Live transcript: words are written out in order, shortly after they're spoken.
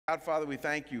God, Father, we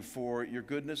thank you for your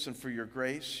goodness and for your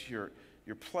grace, your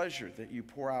pleasure that you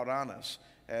pour out on us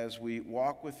as we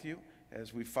walk with you,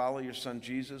 as we follow your Son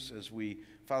Jesus, as we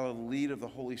follow the lead of the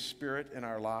Holy Spirit in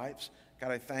our lives.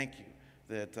 God, I thank you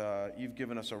that you've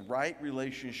given us a right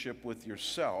relationship with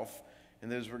yourself,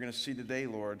 and as we're going to see today,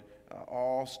 Lord,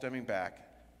 all stemming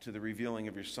back to the revealing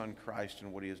of your Son Christ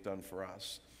and what he has done for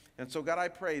us. And so, God, I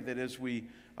pray that as we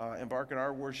embark on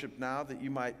our worship now, that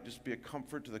you might just be a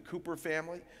comfort to the Cooper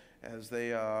family as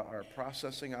they are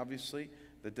processing, obviously,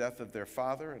 the death of their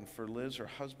father, and for Liz, her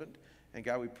husband. And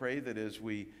God, we pray that as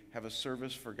we have a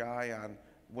service for Guy on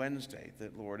Wednesday,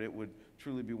 that, Lord, it would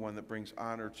truly be one that brings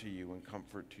honor to you and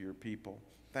comfort to your people.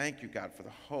 Thank you, God, for the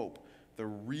hope, the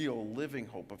real living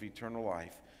hope of eternal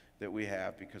life that we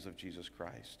have because of Jesus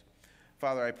Christ.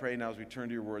 Father, I pray now as we turn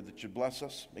to your word that you bless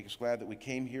us, make us glad that we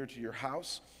came here to your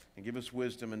house, and give us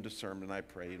wisdom and discernment, I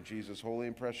pray. In Jesus' holy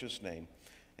and precious name,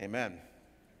 amen.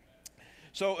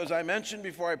 So as I mentioned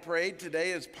before I prayed,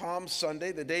 today is Palm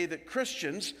Sunday, the day that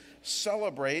Christians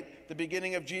celebrate the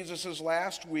beginning of Jesus'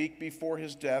 last week before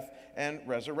his death and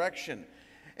resurrection.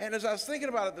 And as I was thinking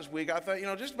about it this week, I thought,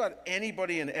 just about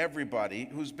anybody and everybody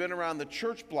who's been around the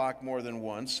church block more than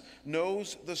once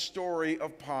knows the story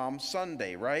of Palm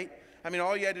Sunday, right? I mean,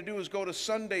 all you had to do was go to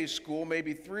Sunday school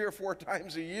maybe 3 or 4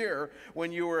 times a year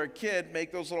when you were a kid,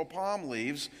 make those little palm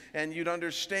leaves, and you'd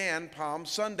understand Palm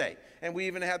Sunday. And we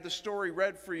even had the story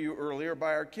read for you earlier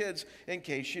by our kids in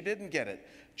case you didn't get it.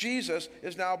 Jesus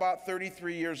is now about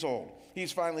 33 years old.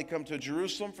 He's finally come to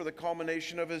Jerusalem for the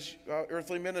culmination of his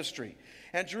earthly ministry.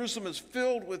 And Jerusalem is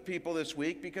filled with people this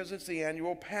week because it's the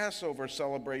annual Passover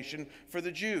celebration for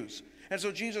the Jews. And so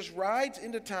Jesus rides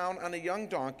into town on a young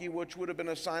donkey, which would have been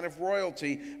a sign of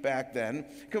royalty back then,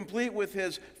 complete with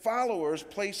his followers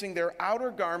placing their outer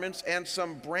garments and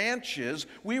some branches.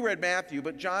 We read Matthew,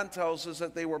 but John tells us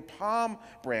that they were palm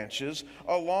branches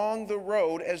along the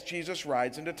road as Jesus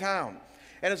rides into town.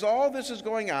 And as all this is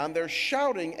going on, they're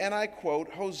shouting, and I quote,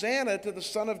 "Hosanna to the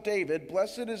Son of David,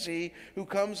 blessed is he who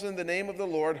comes in the name of the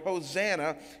Lord,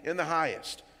 Hosanna in the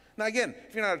highest." Now again,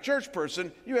 if you're not a church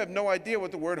person, you have no idea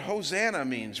what the word Hosanna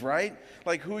means, right?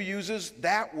 Like who uses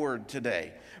that word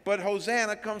today? But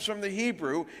Hosanna comes from the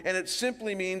Hebrew, and it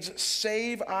simply means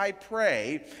save, I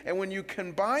pray. And when you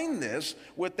combine this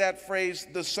with that phrase,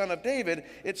 the Son of David,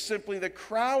 it's simply the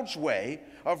crowd's way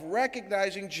of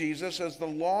recognizing Jesus as the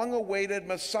long-awaited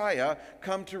Messiah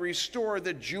come to restore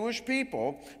the Jewish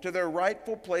people to their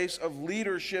rightful place of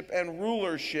leadership and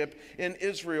rulership in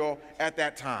Israel at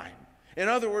that time. In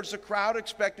other words, the crowd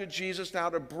expected Jesus now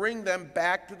to bring them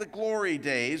back to the glory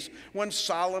days when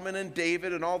Solomon and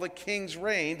David and all the kings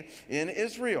reigned in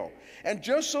Israel. And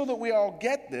just so that we all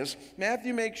get this,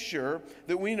 Matthew makes sure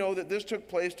that we know that this took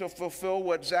place to fulfill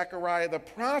what Zechariah the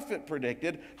prophet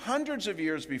predicted hundreds of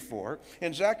years before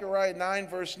in Zechariah 9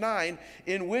 verse 9,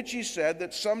 in which he said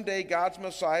that someday God's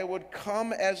Messiah would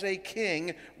come as a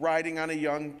king riding on a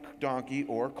young donkey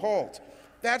or colt.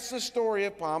 That's the story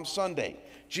of Palm Sunday.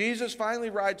 Jesus finally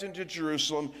rides into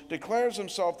Jerusalem, declares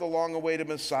himself the long-awaited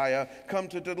Messiah, come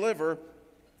to deliver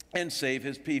and save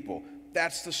his people.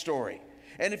 That's the story.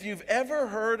 And if you've ever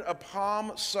heard a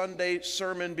Palm Sunday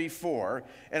sermon before,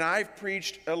 and I've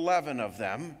preached 11 of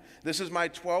them, this is my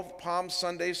 12th Palm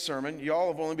Sunday sermon.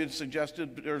 Y'all have only been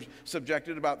subjected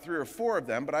to about 3 or 4 of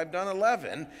them, but I've done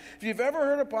 11. If you've ever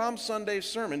heard a Palm Sunday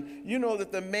sermon, you know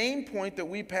that the main point that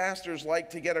we pastors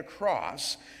like to get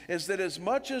across is that as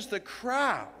much as the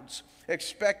crowds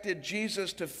expected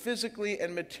Jesus to physically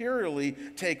and materially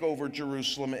take over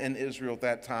Jerusalem and Israel at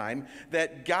that time,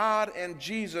 that God and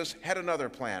Jesus had another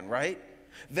plan, right?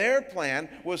 Their plan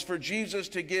was for Jesus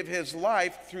to give his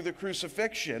life through the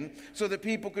crucifixion so that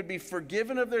people could be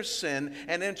forgiven of their sin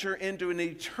and enter into an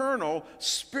eternal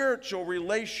spiritual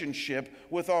relationship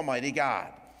with Almighty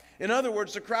God. In other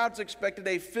words, the crowds expected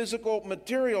a physical,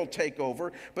 material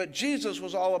takeover, but Jesus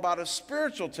was all about a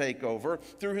spiritual takeover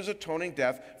through his atoning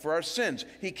death for our sins.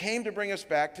 He came to bring us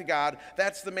back to God.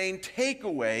 That's the main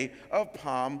takeaway of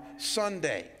Palm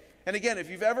Sunday. And again, if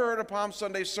you've ever heard a Palm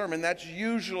Sunday sermon, that's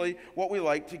usually what we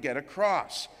like to get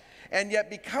across. And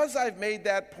yet, because I've made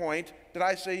that point, did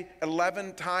I say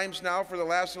 11 times now for the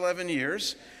last 11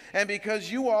 years? And because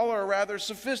you all are a rather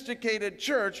sophisticated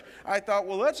church, I thought,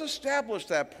 well, let's establish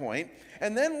that point,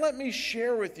 and then let me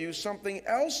share with you something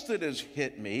else that has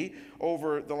hit me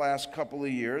over the last couple of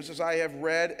years as I have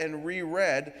read and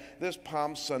reread this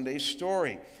Palm Sunday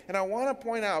story. And I want to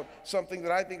point out something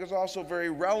that I think is also very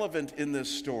relevant in this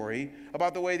story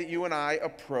about the way that you and I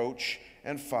approach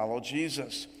and follow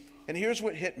Jesus. And here's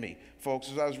what hit me, folks,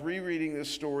 as I was rereading this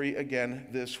story again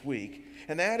this week.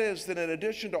 And that is that in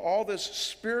addition to all this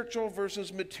spiritual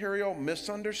versus material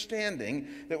misunderstanding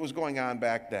that was going on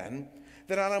back then,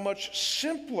 that on a much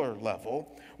simpler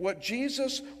level, what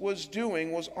Jesus was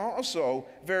doing was also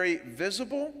very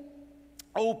visible,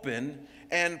 open,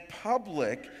 and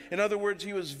public. In other words,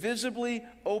 he was visibly,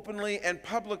 openly, and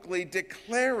publicly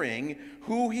declaring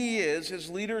who he is, his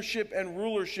leadership and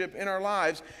rulership in our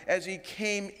lives as he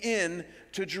came in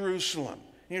to Jerusalem.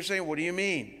 And you're saying, what do you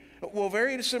mean? Well,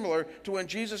 very similar to when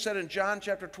Jesus said in John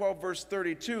chapter 12, verse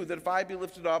 32, that if I be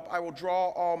lifted up, I will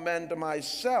draw all men to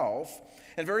myself.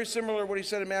 And very similar to what he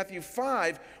said in Matthew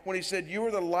 5, when he said, you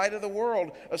are the light of the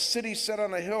world. A city set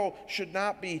on a hill should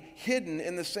not be hidden.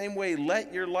 In the same way,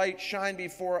 let your light shine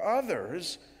before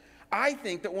others. I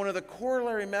think that one of the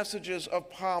corollary messages of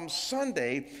Palm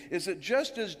Sunday is that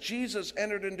just as Jesus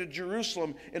entered into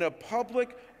Jerusalem in a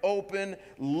public, open,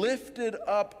 lifted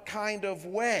up kind of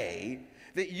way,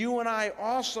 that you and I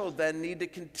also then need to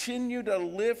continue to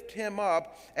lift him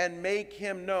up and make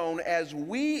him known as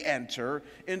we enter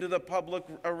into the public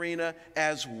arena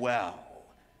as well.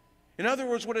 In other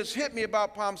words, what has hit me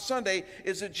about Palm Sunday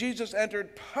is that Jesus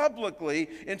entered publicly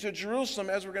into Jerusalem,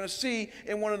 as we're going to see,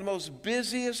 in one of the most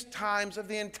busiest times of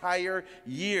the entire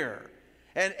year.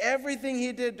 And everything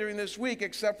he did during this week,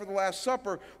 except for the Last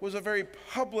Supper, was a very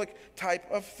public type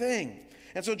of thing.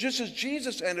 And so just as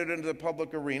Jesus entered into the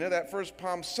public arena that first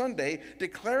Palm Sunday,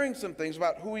 declaring some things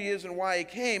about who he is and why he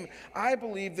came, I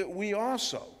believe that we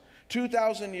also,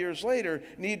 2,000 years later,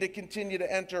 need to continue to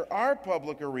enter our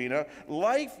public arena,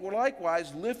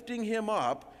 likewise lifting him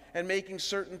up and making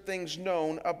certain things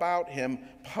known about him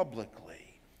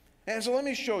publicly. And so let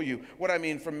me show you what I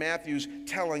mean from Matthew's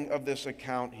telling of this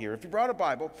account here. If you brought a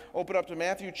Bible, open up to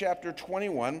Matthew chapter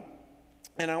 21.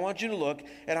 And I want you to look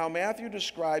at how Matthew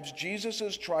describes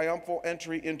Jesus' triumphal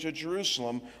entry into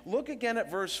Jerusalem. Look again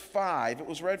at verse 5. It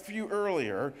was read for you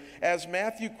earlier as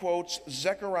Matthew quotes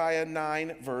Zechariah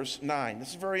 9, verse 9. This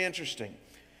is very interesting.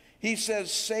 He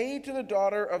says, say to the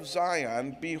daughter of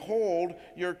Zion, behold,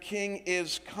 your king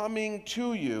is coming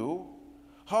to you,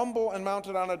 humble and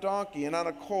mounted on a donkey, and on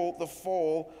a colt, the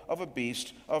foal of a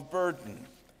beast of burden.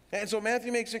 And so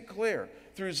Matthew makes it clear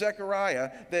through Zechariah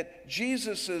that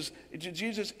Jesus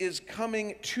is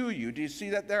coming to you. Do you see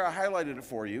that there? I highlighted it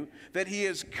for you. That he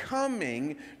is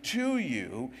coming to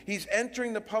you. He's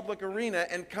entering the public arena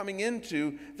and coming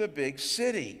into the big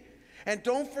city. And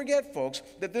don't forget, folks,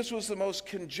 that this was the most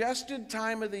congested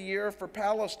time of the year for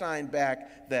Palestine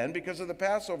back then because of the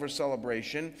Passover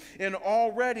celebration, in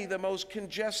already the most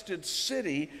congested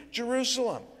city,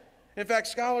 Jerusalem. In fact,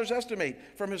 scholars estimate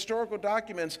from historical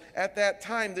documents at that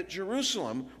time that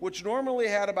Jerusalem, which normally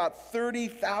had about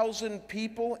 30,000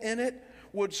 people in it,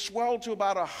 would swell to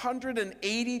about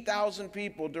 180,000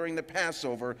 people during the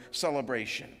Passover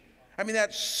celebration. I mean,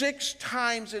 that's 6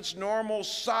 times its normal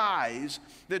size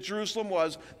that Jerusalem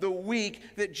was the week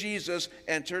that Jesus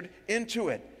entered into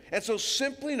it. And so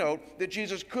simply note that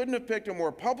Jesus couldn't have picked a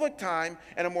more public time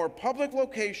and a more public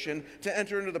location to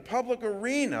enter into the public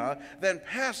arena than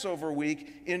Passover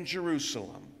week in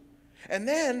Jerusalem. And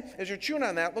then, as you're chewing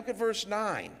on that, look at verse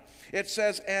 9. It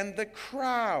says, and the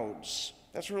crowds,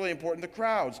 that's really important, the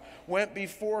crowds went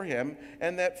before him,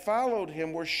 and that followed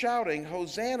him were shouting,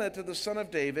 Hosanna to the Son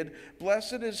of David,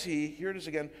 blessed is he, here it is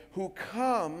again, who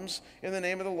comes in the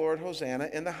name of the Lord, Hosanna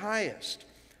in the highest.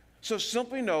 So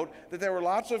simply note that there were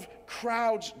lots of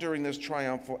crowds during this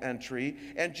triumphal entry,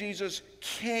 and Jesus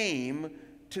came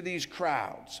to these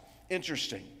crowds.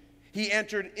 Interesting. He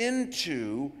entered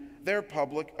into their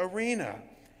public arena.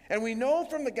 And we know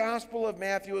from the Gospel of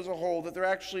Matthew as a whole that there are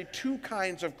actually 2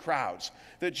 kinds of crowds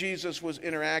that Jesus was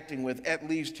interacting with, at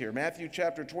least here. Matthew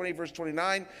chapter 20, verse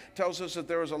 29 tells us that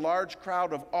there was a large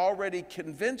crowd of already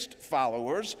convinced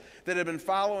followers that had been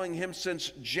following him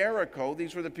since Jericho.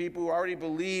 These were the people who already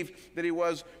believed that he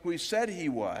was who he said he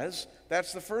was.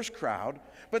 That's the first crowd.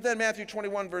 But then Matthew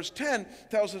 21, verse 10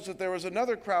 tells us that there was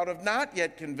another crowd of not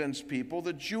yet convinced people,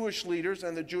 the Jewish leaders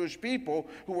and the Jewish people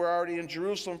who were already in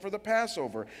Jerusalem for the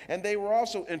Passover. And they were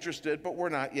also interested, but were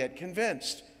not yet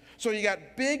convinced. So you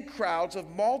got big crowds of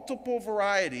multiple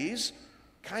varieties,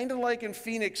 kind of like in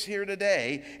Phoenix here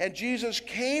today. And Jesus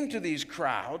came to these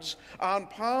crowds on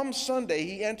Palm Sunday.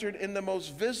 He entered in the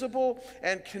most visible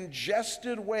and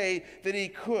congested way that he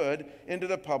could into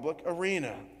the public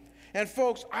arena. And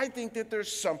folks, I think that there's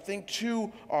something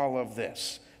to all of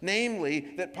this. Namely,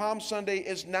 that Palm Sunday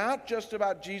is not just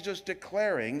about Jesus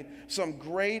declaring some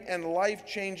great and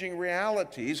life-changing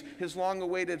realities, his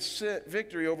long-awaited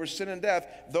victory over sin and death,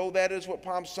 though that is what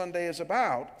Palm Sunday is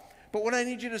about. But what I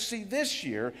need you to see this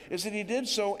year is that he did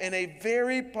so in a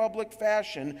very public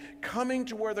fashion, coming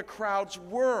to where the crowds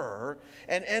were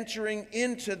and entering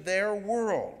into their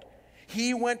world.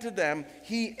 He went to them.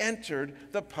 He entered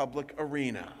the public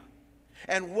arena.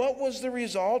 And what was the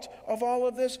result of all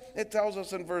of this? It tells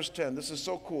us in verse 10. This is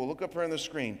so cool. Look up here on the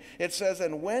screen. It says,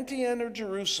 "And when he entered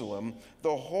Jerusalem,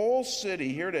 the whole city,"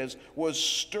 here it is, "was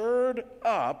stirred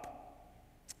up,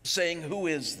 saying, 'Who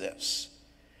is this?'"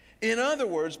 In other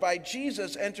words, by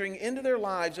Jesus entering into their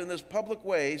lives in this public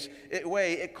way,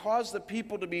 it caused the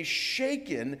people to be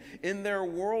shaken in their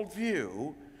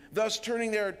worldview, thus turning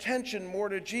their attention more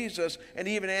to Jesus and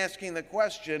even asking the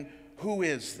question, "Who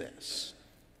is this?"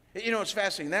 You know, it's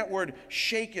fascinating. That word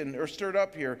shaken or stirred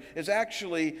up here is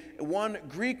actually one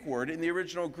Greek word in the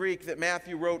original Greek that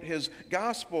Matthew wrote his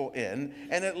gospel in,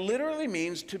 and it literally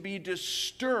means to be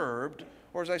disturbed,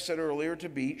 or as I said earlier, to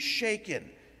be shaken.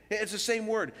 It's the same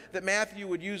word that Matthew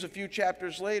would use a few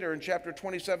chapters later in chapter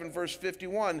 27, verse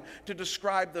 51, to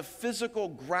describe the physical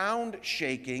ground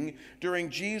shaking during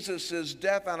Jesus'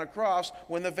 death on a cross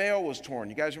when the veil was torn.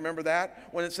 You guys remember that?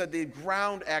 When it said the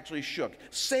ground actually shook.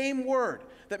 Same word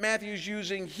that Matthew's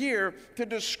using here to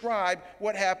describe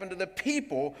what happened to the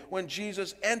people when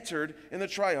Jesus entered in the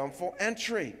triumphal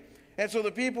entry. And so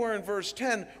the people who are in verse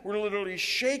 10 were literally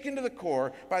shaken to the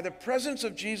core by the presence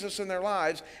of Jesus in their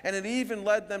lives, and it even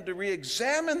led them to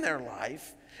re-examine their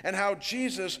life and how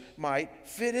Jesus might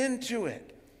fit into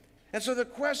it. And so the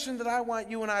question that I want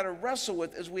you and I to wrestle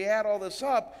with as we add all this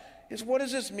up is, what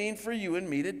does this mean for you and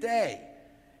me today?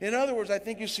 In other words, I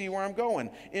think you see where I'm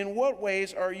going. In what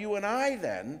ways are you and I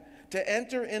then to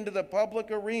enter into the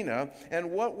public arena,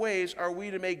 and what ways are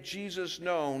we to make Jesus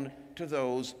known to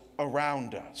those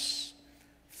around us?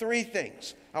 Three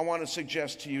things I want to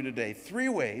suggest to you today. Three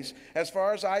ways, as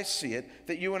far as I see it,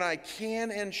 that you and I can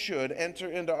and should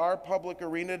enter into our public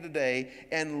arena today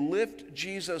and lift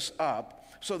Jesus up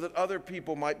so that other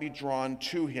people might be drawn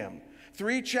to him.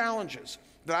 Three challenges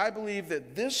that I believe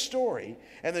that this story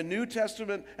and the New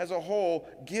Testament as a whole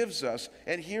gives us.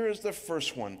 And here is the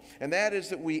first one, and that is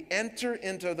that we enter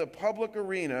into the public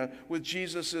arena with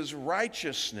Jesus'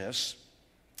 righteousness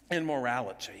and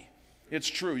morality. It's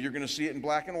true. You're going to see it in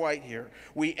black and white here.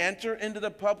 We enter into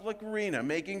the public arena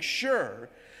making sure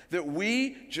that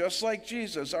we, just like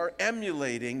Jesus, are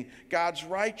emulating God's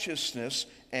righteousness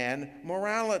and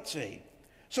morality.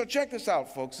 So check this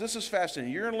out, folks. This is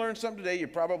fascinating. You're going to learn something today you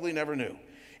probably never knew.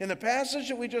 In the passage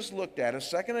that we just looked at a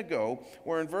second ago,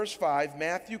 where in verse 5,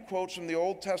 Matthew quotes from the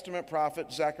Old Testament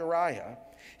prophet Zechariah,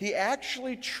 he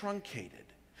actually truncated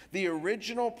the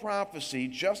original prophecy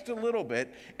just a little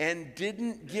bit and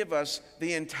didn't give us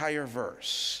the entire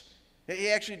verse. He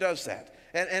actually does that.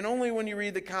 And only when you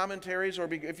read the commentaries or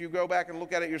if you go back and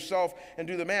look at it yourself and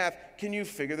do the math, can you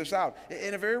figure this out.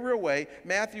 In a very real way,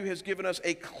 Matthew has given us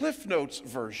a Cliff Notes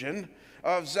version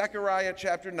of Zechariah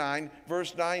chapter 9,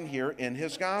 verse 9 here in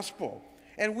his gospel.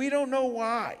 And we don't know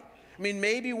why. I mean,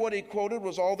 maybe what he quoted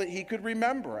was all that he could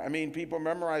remember. I mean, people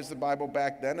memorized the Bible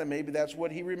back then, and maybe that's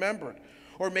what he remembered.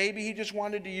 Or maybe he just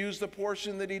wanted to use the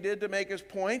portion that he did to make his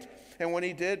point, and when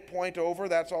he did point over,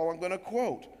 that's all I'm going to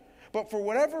quote. But for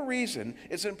whatever reason,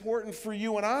 it's important for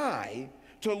you and I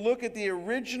to look at the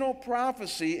original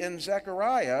prophecy in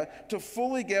Zechariah to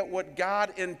fully get what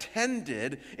God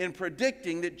intended in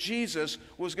predicting that Jesus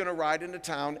was going to ride into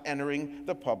town entering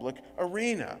the public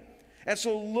arena. And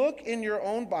so look in your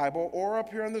own Bible or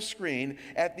up here on the screen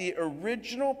at the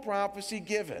original prophecy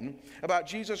given about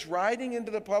Jesus riding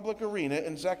into the public arena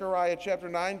in Zechariah chapter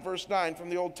 9, verse 9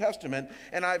 from the Old Testament.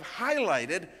 And I've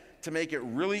highlighted, to make it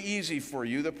really easy for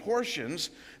you, the portions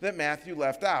that Matthew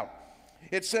left out.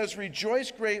 It says,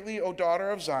 "Rejoice greatly, O daughter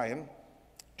of Zion.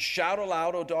 Shout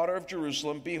aloud, O daughter of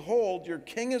Jerusalem. Behold, your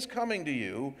king is coming to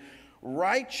you.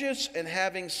 Righteous and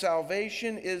having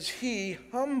salvation is he,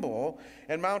 humble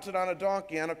and mounted on a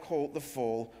donkey, on a colt, the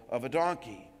foal of a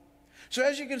donkey." So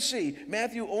as you can see,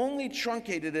 Matthew only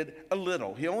truncated it a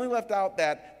little. He only left out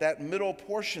that middle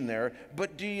portion there.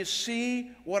 But do you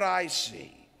see what I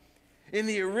see? In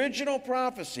the original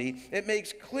prophecy, it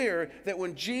makes clear that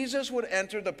when Jesus would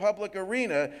enter the public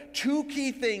arena, two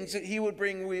key things that he would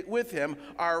bring with him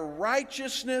are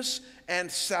righteousness and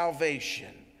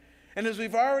salvation. And as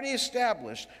we've already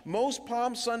established, most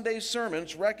Palm Sunday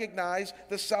sermons recognize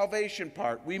the salvation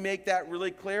part. We make that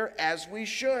really clear, as we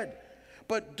should.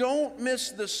 But don't miss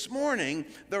this morning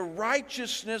the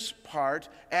righteousness part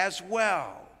as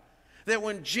well. That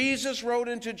when Jesus rode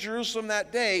into Jerusalem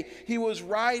that day, he was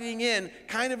riding in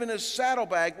kind of in his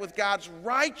saddlebag with God's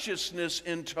righteousness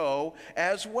in tow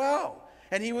as well.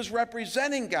 And he was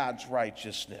representing God's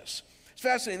righteousness. It's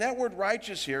fascinating. That word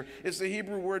righteous here is the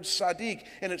Hebrew word sadiq,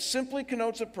 and it simply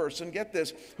connotes a person, get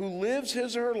this, who lives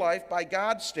his or her life by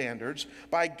God's standards,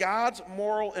 by God's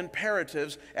moral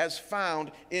imperatives as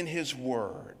found in his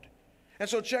word. And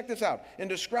so check this out. In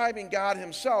describing God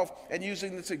himself and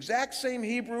using this exact same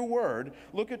Hebrew word,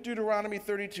 look at Deuteronomy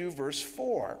 32, verse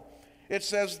 4. It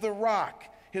says, the rock,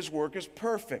 his work is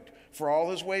perfect, for all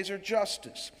his ways are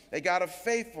justice. A God of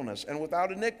faithfulness and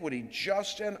without iniquity,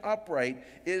 just and upright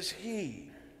is he.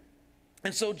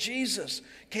 And so Jesus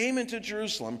came into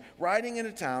Jerusalem, riding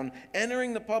into town,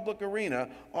 entering the public arena,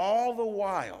 all the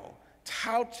while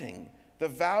touting the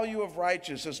value of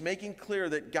righteousness, making clear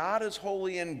that God is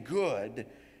holy and good,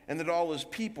 and that all his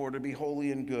people are to be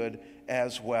holy and good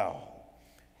as well.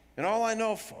 And all I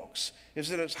know, folks, is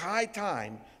that it's high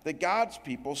time that God's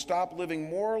people stop living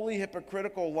morally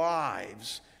hypocritical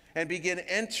lives and begin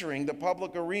entering the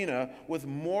public arena with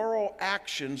moral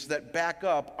actions that back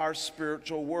up our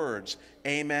spiritual words.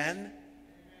 Amen?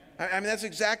 I mean, that's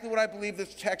exactly what I believe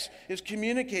this text is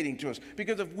communicating to us.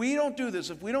 Because if we don't do this,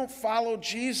 if we don't follow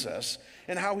Jesus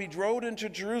and how he rode into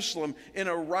Jerusalem in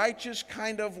a righteous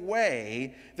kind of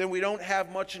way, then we don't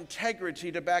have much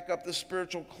integrity to back up the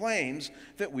spiritual claims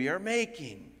that we are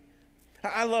making.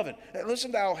 I love it.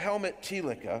 Listen to how Helmut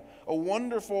Thielicke, a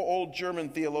wonderful old German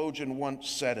theologian, once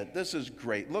said it. This is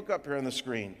great. Look up here on the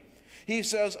screen. He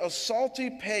says, a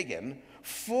salty pagan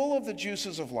full of the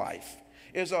juices of life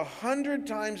is 100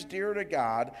 times dearer to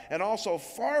God and also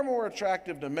far more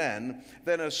attractive to men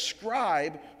than a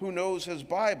scribe who knows his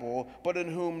Bible, but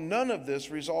in whom none of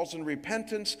this results in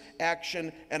repentance,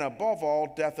 action, and above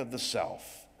all, death of the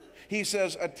self. He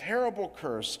says, a terrible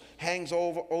curse hangs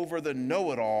over the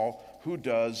know-it-all who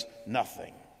does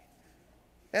nothing.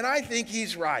 And I think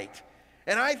he's right.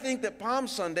 And I think that Palm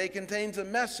Sunday contains a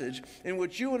message in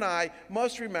which you and I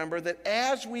must remember that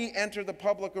as we enter the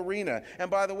public arena, and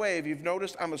by the way, if you've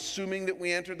noticed, I'm assuming that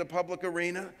we enter the public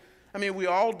arena. I mean, we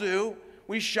all do.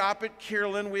 We shop at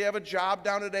Kierland. We have a job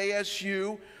down at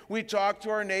ASU. We talk to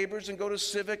our neighbors and go to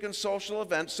civic and social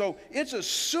events. So it's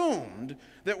assumed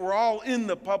that we're all in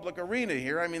the public arena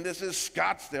here. I mean, this is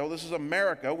Scottsdale. This is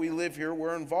America. We live here.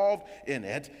 We're involved in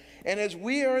it. And as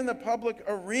we are in the public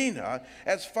arena,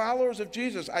 as followers of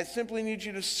Jesus, I simply need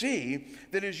you to see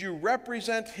that as you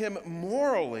represent him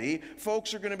morally,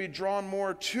 folks are going to be drawn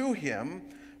more to him.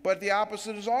 But the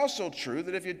opposite is also true,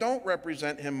 that if you don't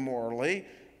represent him morally,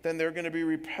 then they're going to be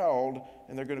repelled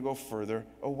and they're going to go further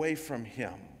away from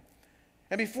him.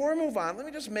 And before I move on, let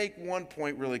me just make one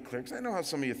point really clear, because I know how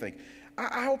some of you think.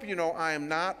 I hope you know I am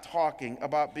not talking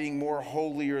about being more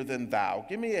holier than thou.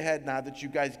 Give me a head nod that you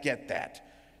guys get that.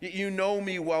 You know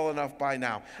me well enough by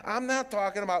now. I'm not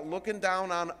talking about looking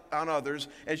down on others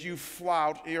as you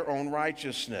flout your own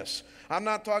righteousness. I'm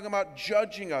not talking about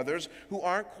judging others who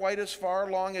aren't quite as far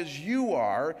along as you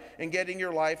are in getting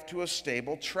your life to a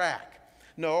stable track.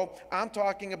 No, I'm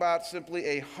talking about simply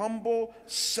a humble,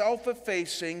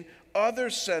 self-effacing,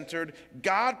 other-centered,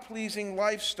 God-pleasing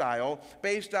lifestyle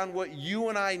based on what you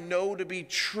and I know to be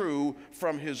true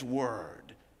from his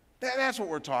word. That's what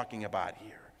we're talking about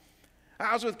here.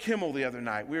 I was with Kimmel the other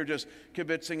night. We were just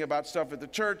kibitzing about stuff at the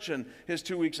church and his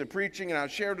 2 weeks of preaching, and I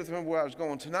shared with him where I was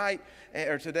going today,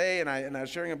 and I was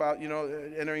sharing about,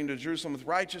 entering into Jerusalem with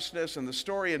righteousness and the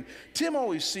story. And Tim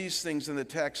always sees things in the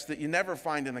text that you never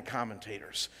find in the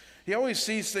commentators. He always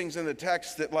sees things in the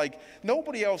text that, like,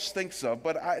 nobody else thinks of,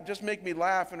 but just make me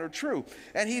laugh and are true.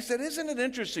 And he said, isn't it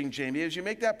interesting, Jamie, as you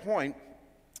make that point,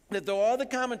 that though all the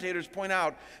commentators point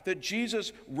out that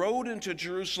Jesus rode into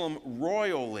Jerusalem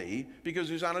royally because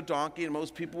he was on a donkey and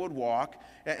most people would walk,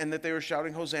 and that they were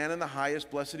shouting, Hosanna in the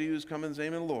highest, blessed he who is come in the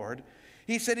name of the Lord,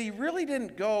 he said he really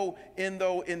didn't go in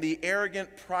the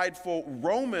arrogant, prideful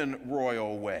Roman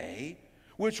royal way,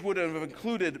 which would have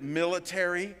included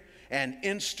military and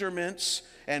instruments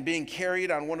and being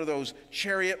carried on one of those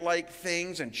chariot-like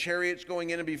things and chariots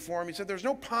going in and before him. He said there's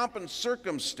no pomp and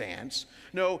circumstance.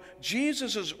 No,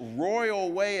 Jesus'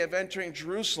 royal way of entering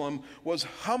Jerusalem was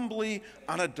humbly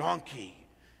on a donkey.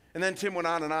 And then Tim went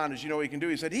on and on, as you know what he can do.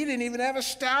 He said he didn't even have a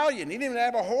stallion. He didn't even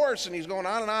have a horse. And he's going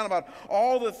on and on about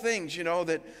all the things,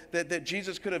 that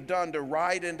Jesus could have done to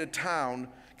ride into town,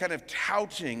 kind of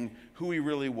touting who he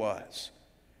really was.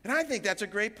 And I think that's a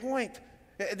great point.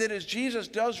 That as Jesus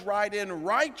does ride in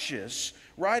righteous,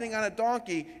 riding on a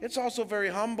donkey, it's also very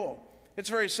humble. It's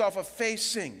very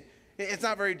self-effacing. It's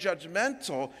not very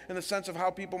judgmental in the sense of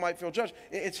how people might feel judged.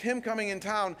 It's him coming in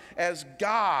town as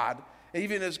God,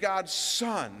 even as God's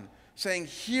son, saying,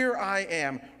 here I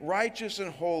am, righteous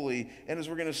and holy, and as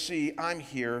we're going to see, I'm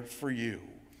here for you.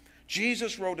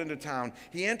 Jesus rode into town.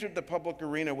 He entered the public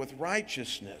arena with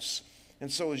righteousness.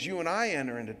 And so as you and I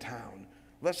enter into town,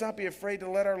 let's not be afraid to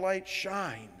let our light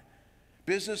shine.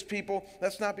 Business people,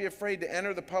 let's not be afraid to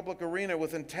enter the public arena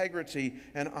with integrity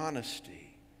and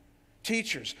honesty.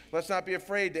 Teachers, let's not be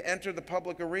afraid to enter the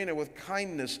public arena with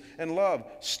kindness and love.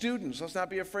 Students, let's not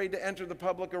be afraid to enter the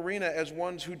public arena as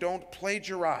ones who don't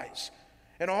plagiarize.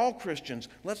 And all Christians,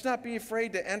 let's not be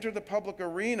afraid to enter the public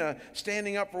arena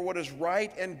standing up for what is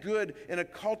right and good in a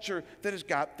culture that has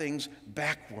got things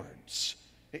backwards.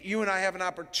 You and I have an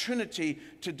opportunity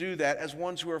to do that as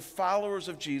ones who are followers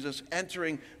of Jesus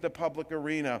entering the public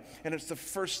arena. And it's the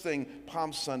first thing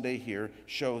Palm Sunday here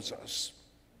shows us.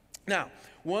 Now,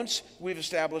 once we've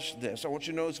established this, I want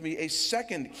you to notice me a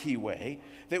second key way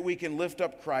that we can lift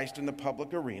up Christ in the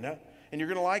public arena. And you're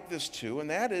going to like this too, and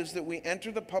that is that we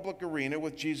enter the public arena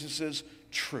with Jesus'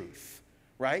 truth,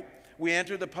 right? We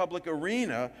enter the public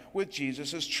arena with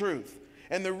Jesus' truth.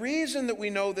 And the reason that we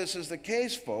know this is the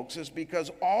case, folks, is because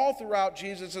all throughout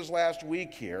Jesus' last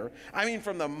week here, I mean,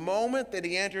 from the moment that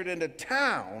he entered into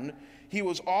town, he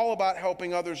was all about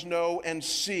helping others know and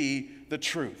see the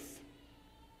truth.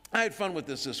 I had fun with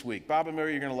this week. Bob and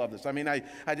Mary, you're going to love this. I mean, I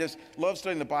just love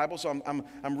studying the Bible, so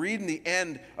I'm reading the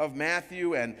end of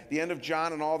Matthew and the end of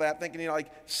John and all that, thinking,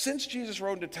 since Jesus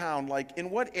rode into town, in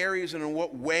what areas and in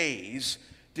what ways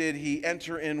did he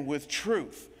enter in with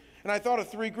truth? And I thought of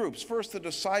three groups. First, the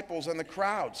disciples and the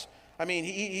crowds. I mean,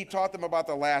 he taught them about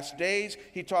the last days.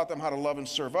 He taught them how to love and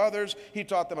serve others. He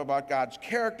taught them about God's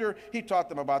character. He taught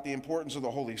them about the importance of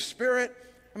the Holy Spirit.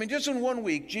 I mean, just in 1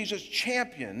 week, Jesus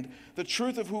championed the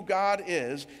truth of who God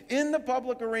is in the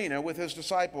public arena with his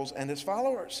disciples and his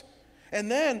followers. And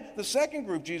then the second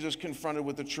group Jesus confronted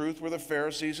with the truth were the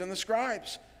Pharisees and the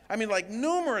scribes. I mean,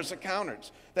 numerous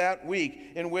accounts that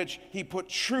week in which he put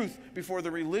truth before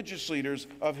the religious leaders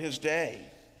of his day.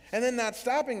 And then not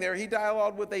stopping there, he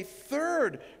dialogued with a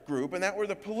third group, and that were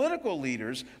the political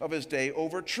leaders of his day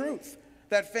over truth.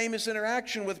 That famous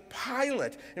interaction with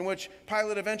Pilate, in which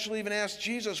Pilate eventually even asked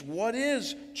Jesus, what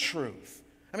is truth?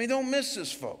 I mean, don't miss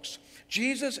this, folks.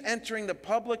 Jesus entering the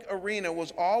public arena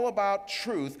was all about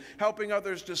truth, helping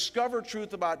others discover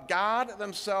truth about God,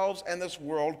 themselves, and this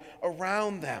world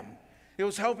around them. It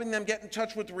was helping them get in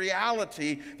touch with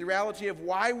reality, the reality of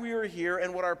why we are here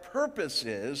and what our purpose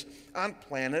is on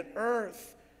planet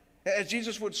Earth. As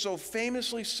Jesus would so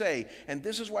famously say, and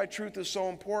this is why truth is so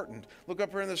important. Look up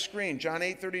here on the screen, John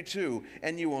 8:32,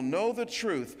 and you will know the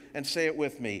truth, and say it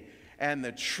with me, and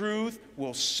the truth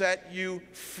will set you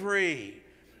free.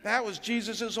 That was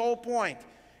Jesus' whole point,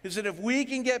 is that if we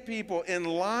can get people in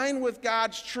line with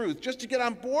God's truth, just to get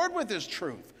on board with his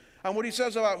truth, on what he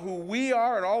says about who we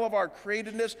are and all of our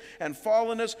createdness and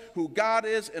fallenness, who God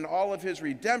is in all of his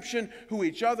redemption, who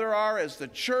each other are as the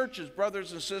church, as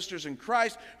brothers and sisters in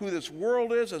Christ, who this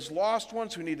world is as lost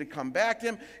ones who need to come back to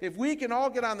him. If we can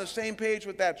all get on the same page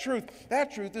with that truth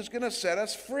is going to set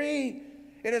us free.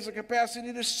 It has a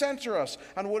capacity to center us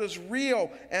on what is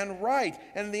real and right.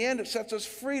 And in the end, it sets us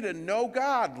free to know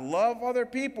God, love other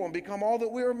people, and become all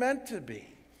that we are meant to be.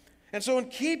 And so in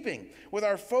keeping with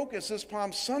our focus this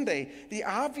Palm Sunday, the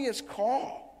obvious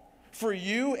call for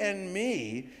you and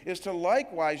me is to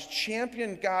likewise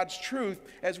champion God's truth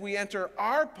as we enter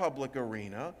our public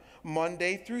arena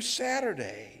Monday through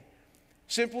Saturday.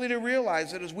 Simply to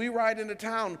realize that as we ride into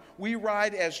town, we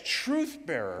ride as truth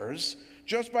bearers,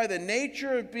 just by the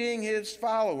nature of being his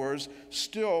followers,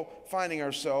 still finding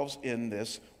ourselves in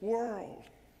this world.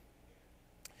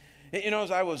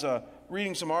 As I was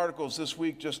reading some articles this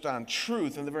week just on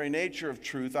truth and the very nature of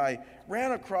truth, I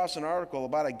ran across an article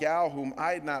about a gal whom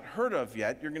I had not heard of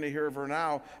yet. You're going to hear of her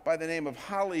now, by the name of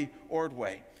Holly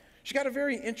Ordway. She got a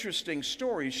very interesting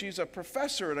story. She's a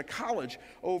professor at a college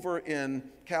over in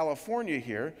California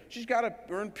here. She's got an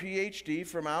earned PhD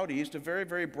from out east, a very,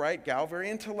 very bright gal, very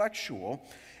intellectual.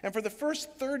 And for the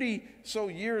first 30 so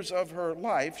years of her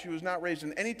life, she was not raised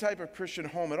in any type of Christian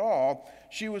home at all.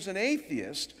 She was an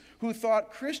atheist who thought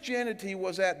Christianity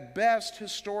was at best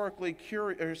Christianity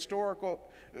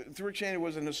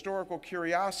was an historical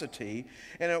curiosity,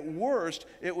 and at worst,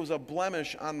 it was a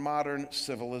blemish on modern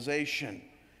civilization.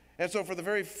 And so for the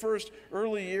very first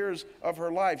early years of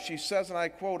her life, she says, and I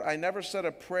quote, "I never said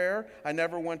a prayer, I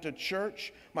never went to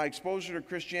church, my exposure to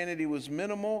Christianity was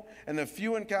minimal, and the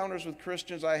few encounters with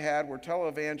Christians I had were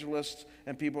televangelists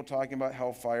and people talking about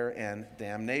hellfire and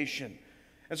damnation."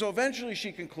 And so eventually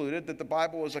she concluded that the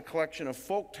Bible was a collection of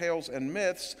folk tales and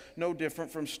myths, no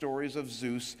different from stories of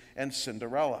Zeus and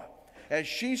Cinderella. As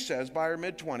she says, by her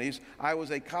mid-20s, I was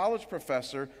a college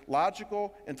professor,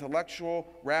 logical,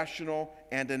 intellectual, rational,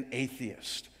 and an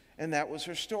atheist. And that was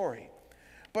her story.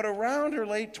 But around her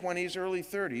late 20s, early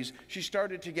 30s, she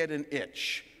started to get an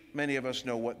itch many of us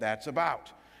know what that's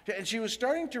about. And she was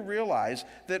starting to realize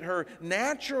that her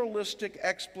naturalistic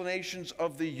explanations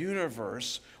of the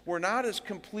universe were not as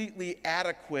completely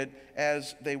adequate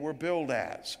as they were billed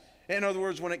as. In other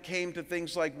words, when it came to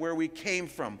things like where we came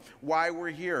from, why we're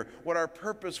here, what our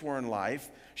purpose were in life,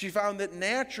 she found that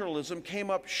naturalism came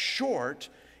up short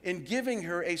in giving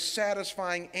her a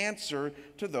satisfying answer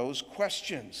to those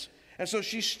questions. And so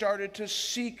she started to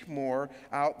seek more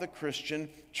out the Christian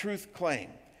truth claim.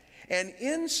 And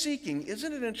in seeking,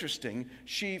 isn't it interesting,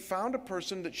 she found a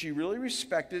person that she really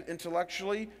respected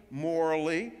intellectually,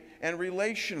 morally, and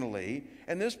relationally,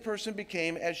 and this person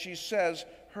became, as she says,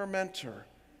 her mentor.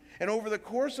 And over the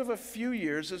course of a few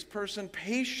years, this person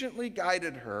patiently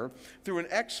guided her through an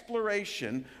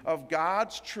exploration of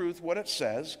God's truth, what it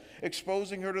says,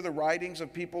 exposing her to the writings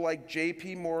of people like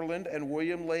J.P. Moreland and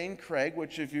William Lane Craig,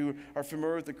 which, if you are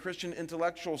familiar with the Christian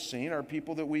intellectual scene, are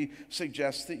people that we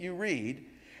suggest that you read.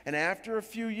 And after a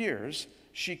few years,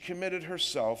 she committed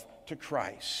herself to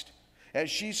Christ. As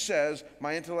she says,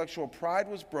 my intellectual pride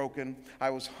was broken. I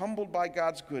was humbled by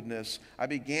God's goodness. I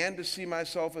began to see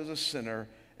myself as a sinner,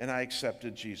 and I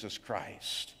accepted Jesus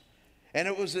Christ. And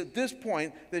it was at this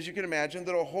point, as you can imagine,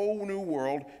 that a whole new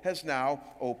world has now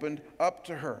opened up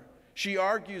to her. She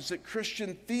argues that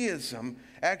Christian theism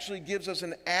actually gives us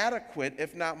an adequate,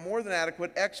 if not more than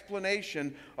adequate,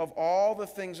 explanation of all the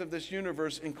things of this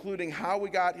universe, including how we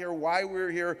got here, why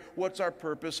we're here, what's our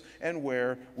purpose, and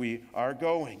where we are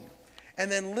going.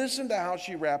 And then listen to how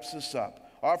she wraps this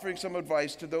up, offering some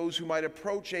advice to those who might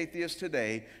approach atheists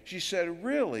today. She said,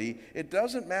 really, it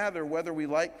doesn't matter whether we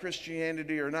like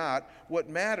Christianity or not. What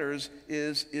matters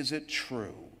is it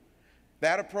true?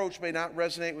 That approach may not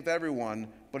resonate with everyone,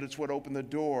 but it's what opened the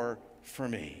door for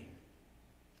me.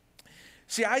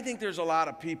 See, I think there's a lot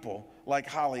of people like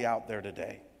Holly out there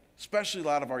today, especially a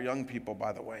lot of our young people,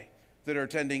 by the way, that are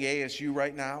attending ASU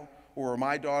right now, or where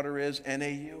my daughter is,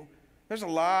 NAU. There's a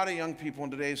lot of young people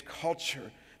in today's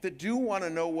culture that do want to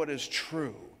know what is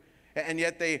true, and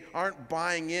yet they aren't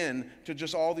buying in to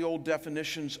just all the old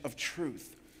definitions of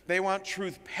truth. They want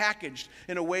truth packaged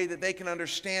in a way that they can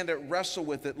understand it, wrestle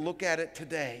with it, look at it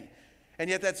today. And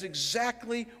yet that's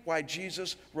exactly why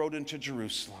Jesus rode into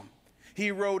Jerusalem.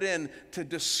 He rode in to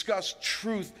discuss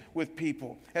truth with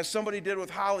people, as somebody did with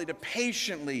Holly, to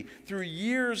patiently, through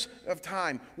years of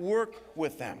time, work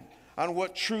with them on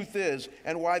what truth is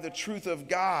and why the truth of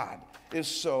God is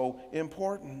so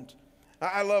important.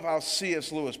 I love how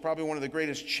C.S. Lewis, probably one of the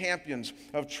greatest champions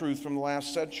of truth from the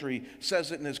last century,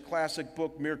 says it in his classic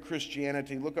book, Mere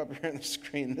Christianity. Look up here on the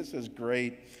screen. This is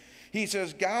great. He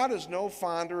says, God is no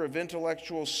fonder of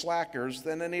intellectual slackers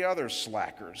than any other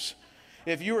slackers.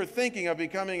 If you are thinking of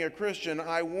becoming a Christian,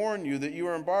 I warn you that you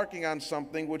are embarking on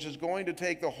something which is going to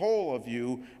take the whole of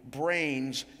you,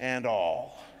 brains and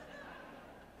all.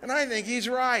 And I think he's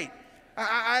right.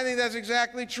 I think that's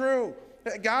exactly true.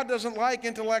 God doesn't like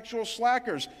intellectual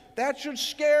slackers. That should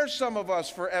scare some of us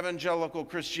for evangelical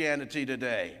Christianity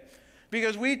today,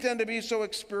 because we tend to be so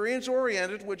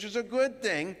experience-oriented, which is a good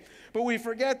thing, but we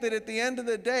forget that at the end of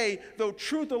the day, though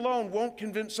truth alone won't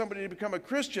convince somebody to become a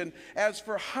Christian, as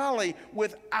for Holly,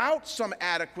 without some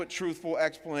adequate truthful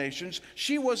explanations,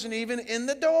 she wasn't even in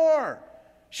the door.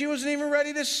 She wasn't even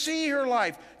ready to see her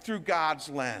life through God's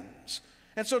lens.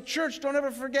 And so, church, don't ever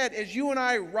forget, as you and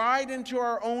I ride into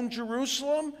our own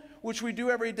Jerusalem, which we do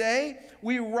every day,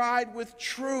 we ride with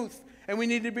truth. And we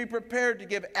need to be prepared to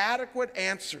give adequate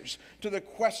answers to the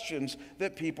questions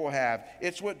that people have.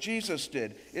 It's what Jesus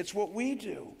did. It's what we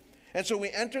do. And so we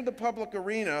enter the public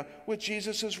arena with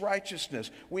Jesus'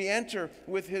 righteousness. We enter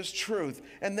with his truth.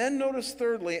 And then notice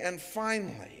thirdly and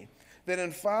finally, that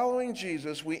in following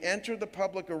Jesus, we enter the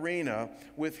public arena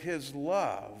with his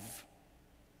love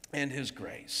and his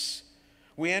grace.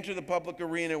 We enter the public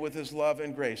arena with his love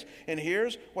and grace. And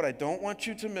here's what I don't want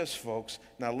you to miss, folks.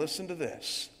 Now listen to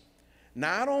this.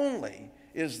 Not only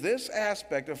is this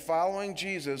aspect of following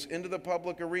Jesus into the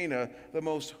public arena the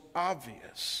most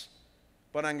obvious,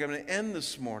 but I'm going to end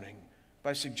this morning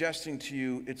by suggesting to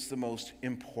you it's the most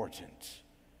important.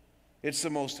 It's the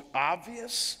most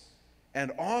obvious,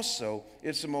 and also,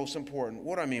 it's the most important.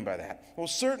 What do I mean by that? Well,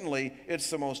 certainly, it's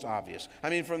the most obvious. I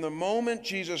mean, from the moment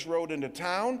Jesus rode into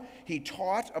town, he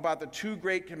taught about the two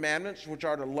great commandments, which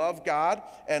are to love God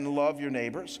and love your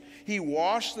neighbors. He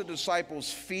washed the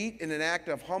disciples' feet in an act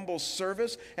of humble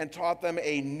service and taught them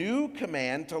a new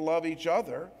command to love each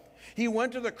other. He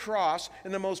went to the cross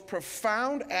in the most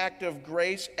profound act of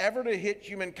grace ever to hit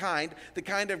humankind, the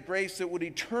kind of grace that would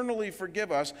eternally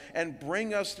forgive us and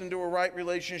bring us into a right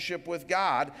relationship with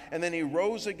God. And then he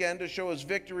rose again to show his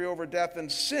victory over death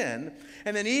and sin.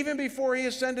 And then even before he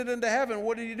ascended into heaven,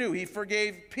 what did he do? He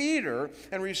forgave Peter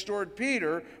and restored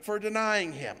Peter for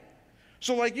denying him.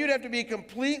 So like you'd have to be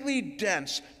completely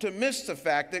dense to miss the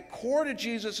fact that core to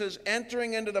Jesus'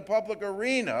 entering into the public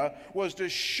arena was to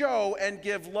show and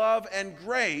give love and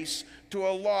grace to a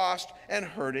lost and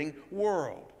hurting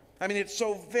world. I mean, it's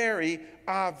so very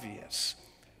obvious.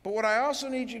 But what I also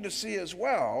need you to see as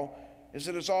well is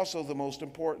that it's also the most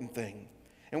important thing.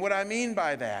 And what I mean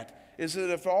by that is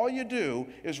that if all you do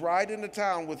is ride into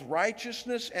town with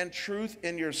righteousness and truth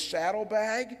in your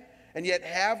saddlebag and yet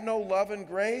have no love and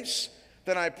grace,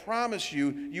 then I promise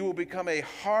you, you will become a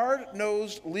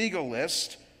hard-nosed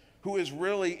legalist who is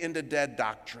really into dead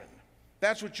doctrine.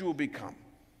 That's what you will become.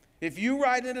 If you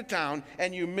ride into town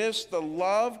and you miss the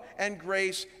love and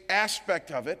grace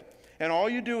aspect of it, and all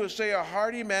you do is say a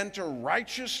hearty amen to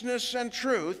righteousness and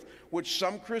truth, which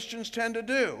some Christians tend to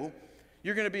do,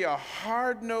 you're going to be a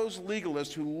hard-nosed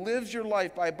legalist who lives your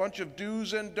life by a bunch of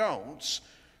do's and don'ts,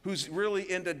 who's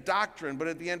really into doctrine, but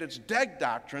at the end it's dead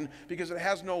doctrine because it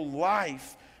has no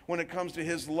life when it comes to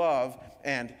his love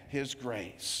and his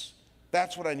grace.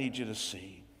 That's what I need you to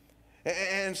see.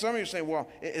 And some of you are saying, well,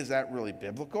 is that really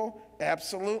biblical?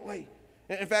 Absolutely.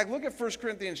 In fact, look at 1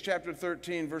 Corinthians chapter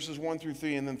 13, verses 1 through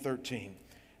 3, and then 13.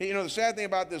 You know, the sad thing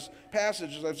about this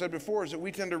passage, as I've said before, is that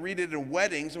we tend to read it in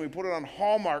weddings, and we put it on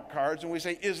Hallmark cards, and we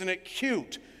say, isn't it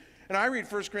cute? And I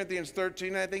read 1 Corinthians 13,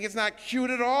 and I think it's not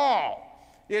cute at all.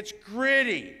 It's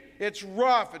gritty, it's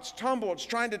rough, it's tumble, it's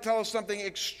trying to tell us something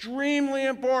extremely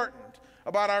important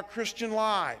about our Christian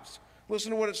lives.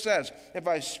 Listen to what it says. If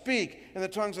I speak in the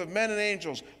tongues of men and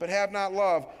angels, but have not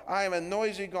love, I am a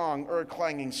noisy gong or a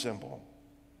clanging cymbal.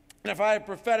 And if I have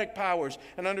prophetic powers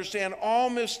and understand all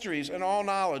mysteries and all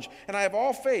knowledge, and I have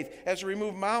all faith as to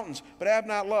remove mountains, but have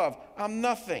not love, I'm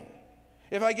nothing.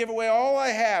 If I give away all I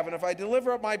have, and if I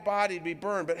deliver up my body to be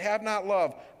burned, but have not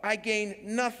love, I gain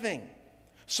nothing.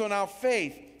 So now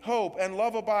faith, hope, and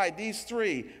love abide, these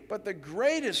three, but the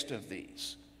greatest of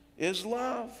these is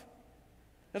love.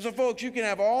 And so, folks, you can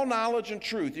have all knowledge and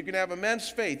truth. You can have immense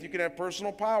faith. You can have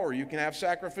personal power. You can have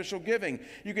sacrificial giving.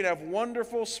 You can have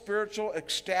wonderful, spiritual,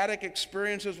 ecstatic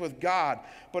experiences with God.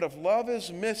 But if love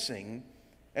is missing,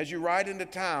 as you ride into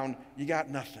town, you got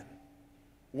nothing.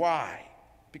 Why?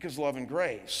 Because love and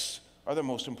grace are the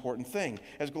most important thing.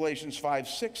 As Galatians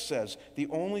 5:6 says, the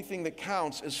only thing that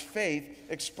counts is faith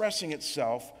expressing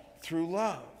itself through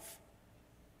love.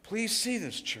 Please see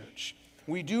this, church.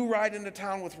 We do ride into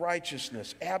town with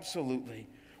righteousness, absolutely.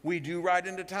 We do ride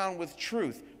into town with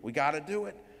truth. We got to do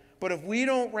it. But if we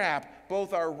don't wrap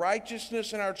both our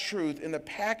righteousness and our truth in the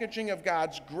packaging of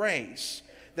God's grace,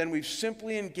 then we've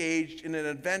simply engaged in an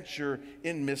adventure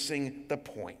in missing the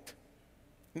point.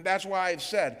 And that's why I've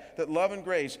said that love and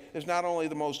grace is not only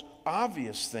the most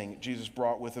obvious thing Jesus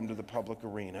brought with him to the public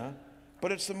arena,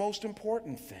 but it's the most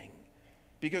important thing.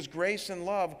 Because grace and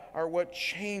love are what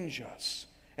change us,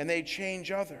 and they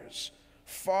change others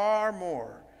far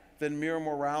more than mere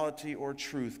morality or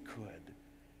truth could.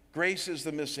 Grace is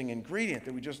the missing ingredient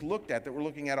that we just looked at, that we're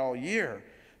looking at all year,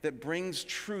 that brings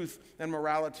truth and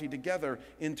morality together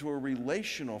into a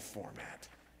relational format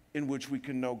in which we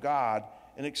can know God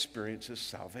and experience his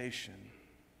salvation.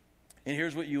 And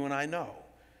here's what you and I know,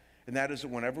 and that is that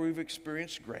whenever we've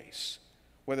experienced grace,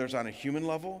 whether it's on a human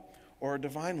level or a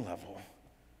divine level,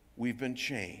 we've been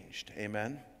changed.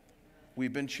 Amen?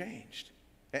 We've been changed.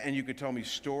 And you could tell me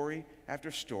story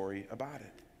after story about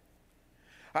it.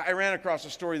 I ran across a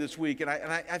story this week, and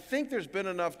I think there's been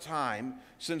enough time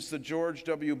since the George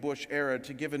W. Bush era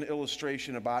to give an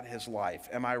illustration about his life.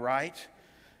 Am I right?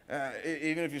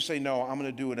 Even if you say no, I'm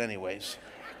going to do it anyways.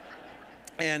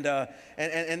 And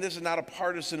this is not a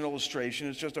partisan illustration.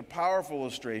 It's just a powerful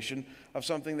illustration of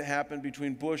something that happened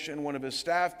between Bush and one of his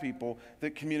staff people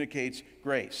that communicates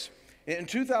grace. In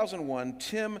 2001,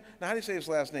 now how do you say his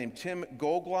last name? Tim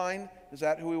Goldline? Is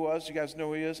that who he was? You guys know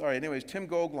who he is? All right, anyways, Tim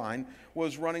Goldline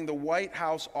was running the White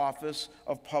House Office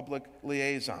of Public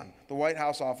Liaison. The White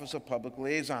House Office of Public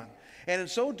Liaison. And in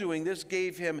so doing, this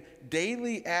gave him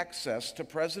daily access to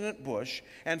President Bush,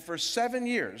 and for 7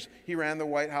 years, he ran the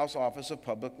White House Office of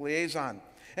Public Liaison.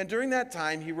 And during that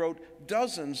time, he wrote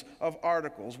dozens of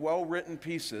articles, well-written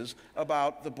pieces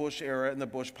about the Bush era and the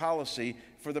Bush policy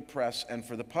for the press and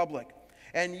for the public.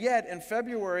 And yet, in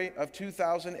February of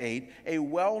 2008, a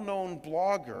well-known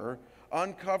blogger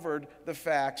uncovered the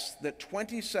facts that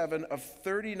 27 of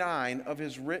 39 of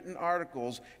his written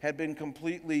articles had been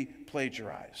completely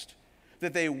plagiarized,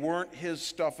 that they weren't his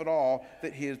stuff at all,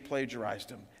 that he had plagiarized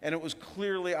them. And it was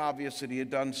clearly obvious that he had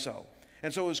done so.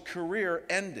 And so his career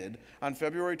ended on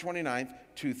February 29th,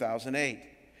 2008.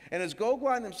 And as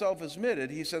Goeglein himself admitted,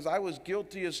 he says, "I was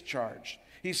guilty as charged."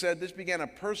 He said, "This began a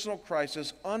personal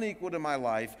crisis unequaled in my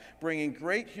life, bringing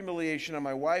great humiliation on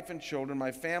my wife and children,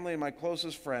 my family, and my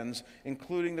closest friends,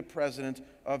 including the President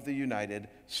of the United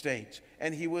States."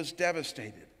 And he was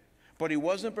devastated. But he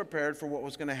wasn't prepared for what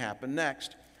was going to happen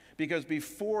next, because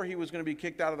before he was going to be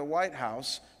kicked out of the White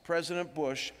House, President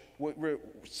Bush was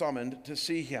summoned to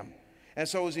see him. And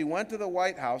so as he went to the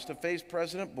White House to face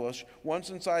President Bush, once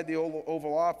inside the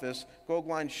Oval Office,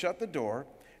 Goeglein shut the door,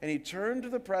 and he turned to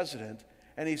the president,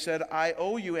 and he said, "I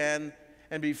owe you an,"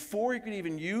 and before he could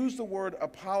even use the word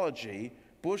apology,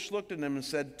 Bush looked at him and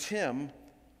said, "Tim,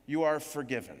 you are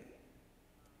forgiven."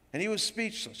 And he was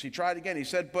speechless. He tried again. He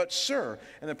said, "But sir,"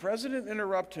 and the president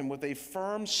interrupted him with a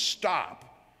firm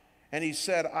stop, and he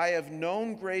said, "I have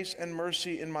known grace and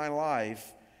mercy in my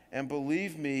life, and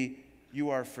believe me, you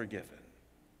are forgiven."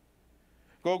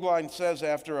 Goeglein says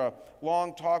after a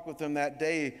long talk with him that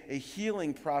day, a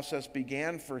healing process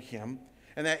began for him.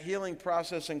 And that healing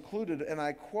process included, and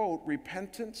I quote,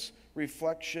 repentance,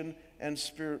 reflection, and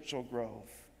spiritual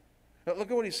growth. Now look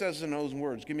at what he says in those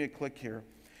words. Give me a click here.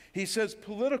 He says,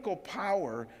 "Political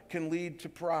power can lead to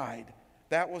pride.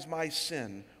 That was my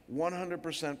sin,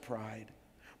 100% pride.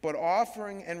 But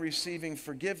offering and receiving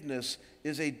forgiveness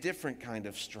is a different kind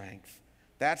of strength.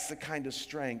 That's the kind of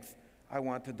strength I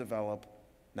want to develop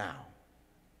now."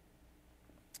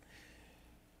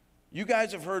 You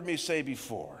guys have heard me say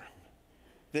before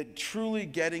that truly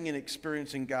getting and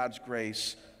experiencing God's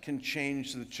grace can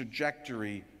change the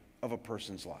trajectory of a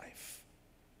person's life.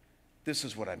 This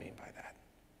is what I mean by that.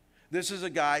 This is a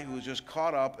guy who was just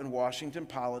caught up in Washington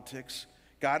politics,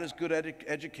 got his good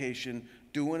education,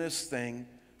 doing his thing,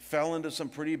 fell into some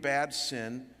pretty bad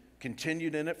sin,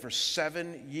 continued in it for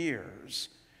 7 years,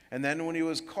 and then when he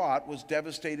was caught, was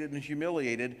devastated and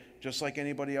humiliated just like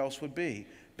anybody else would be.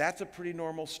 That's a pretty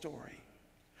normal story.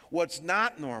 What's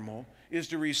not normal is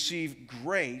to receive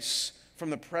grace from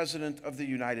the President of the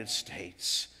United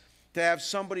States. To have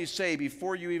somebody say,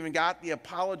 before you even got the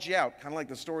apology out, kind of like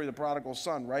the story of the prodigal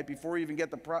son, right? Before you even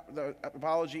get the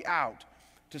apology out,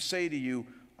 to say to you,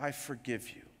 "I forgive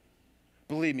you.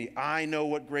 Believe me, I know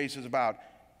what grace is about,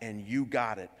 and you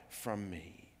got it from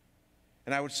me."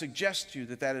 And I would suggest to you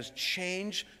that that has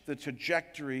changed the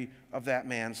trajectory of that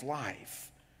man's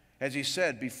life. As he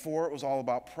said, before it was all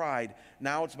about pride,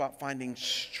 now it's about finding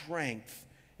strength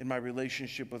in my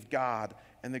relationship with God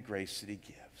and the grace that he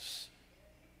gives.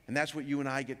 And that's what you and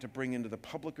I get to bring into the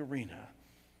public arena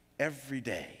every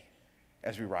day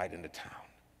as we ride into town.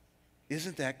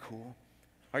 Isn't that cool?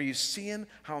 Are you seeing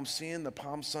how I'm seeing the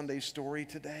Palm Sunday story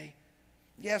today?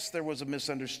 Yes, there was a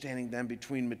misunderstanding then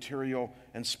between material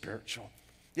and spiritual.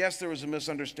 Yes, there was a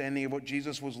misunderstanding of what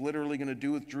Jesus was literally going to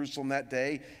do with Jerusalem that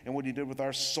day and what he did with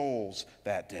our souls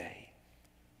that day.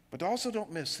 But also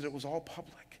don't miss that it was all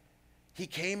public. He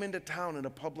came into town in a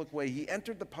public way. He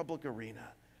entered the public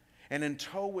arena. And in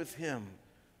tow with him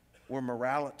were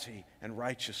morality and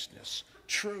righteousness,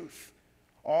 truth,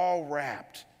 all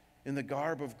wrapped in the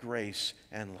garb of grace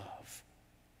and love.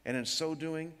 And in so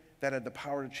doing, that had the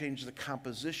power to change the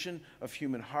composition of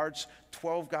human hearts.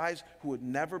 12 guys who would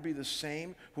never be the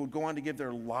same, who would go on to give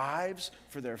their lives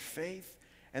for their faith,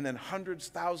 and then hundreds,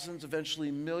 thousands, eventually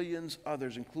millions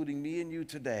others, including me and you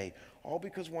today, all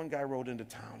because one guy rode into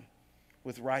town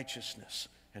with righteousness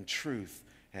and truth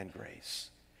and grace.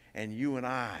 And you and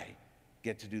I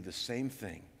get to do the same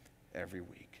thing every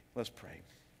week. Let's pray.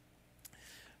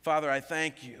 Father, I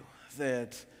thank you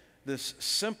that this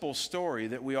simple story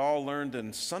that we all learned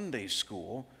in Sunday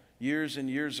school years and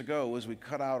years ago as we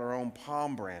cut out our own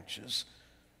palm branches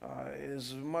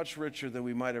is much richer than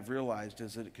we might have realized,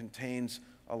 as it contains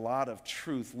a lot of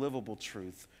truth, livable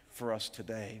truth for us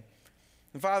today.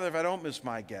 And Father, if I don't miss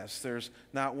my guess, there's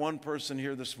not one person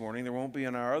here this morning, there won't be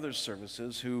in our other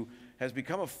services, who has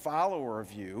become a follower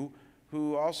of you,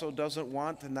 who also doesn't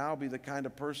want to now be the kind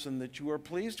of person that you are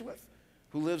pleased with,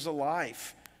 who lives a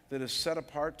life that is set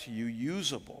apart to you,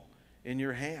 usable in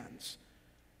your hands.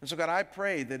 And so God, I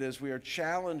pray that as we are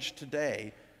challenged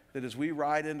today, that as we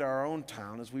ride into our own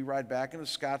town, as we ride back into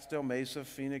Scottsdale, Mesa,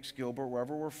 Phoenix, Gilbert,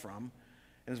 wherever we're from,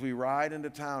 and as we ride into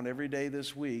town every day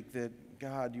this week, that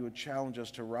God, you would challenge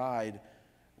us to ride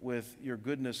with your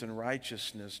goodness and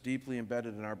righteousness deeply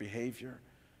embedded in our behavior,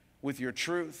 with your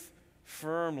truth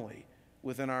firmly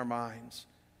within our minds.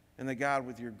 And that, God,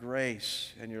 with your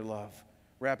grace and your love,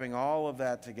 wrapping all of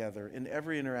that together in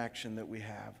every interaction that we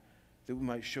have, that we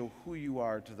might show who you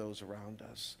are to those around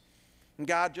us. And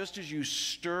God, just as you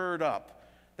stirred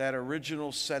up that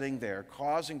original setting there,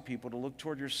 causing people to look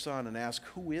toward your Son and ask,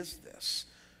 who is this?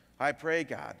 I pray,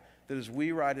 God, that as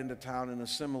we ride into town in a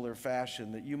similar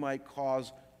fashion, that you might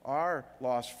cause our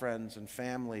lost friends and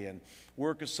family and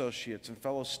work associates and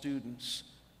fellow students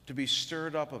to be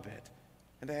stirred up a bit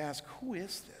and to ask, who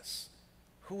is this?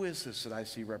 Who is this that I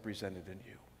see represented in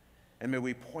you? And may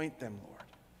we point them, Lord,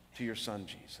 to your Son,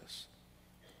 Jesus.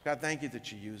 God, thank you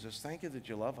that you use us. Thank you that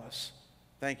you love us.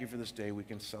 Thank you for this day we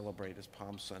can celebrate as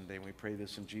Palm Sunday. And we pray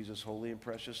this in Jesus' holy and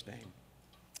precious name.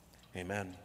 Amen.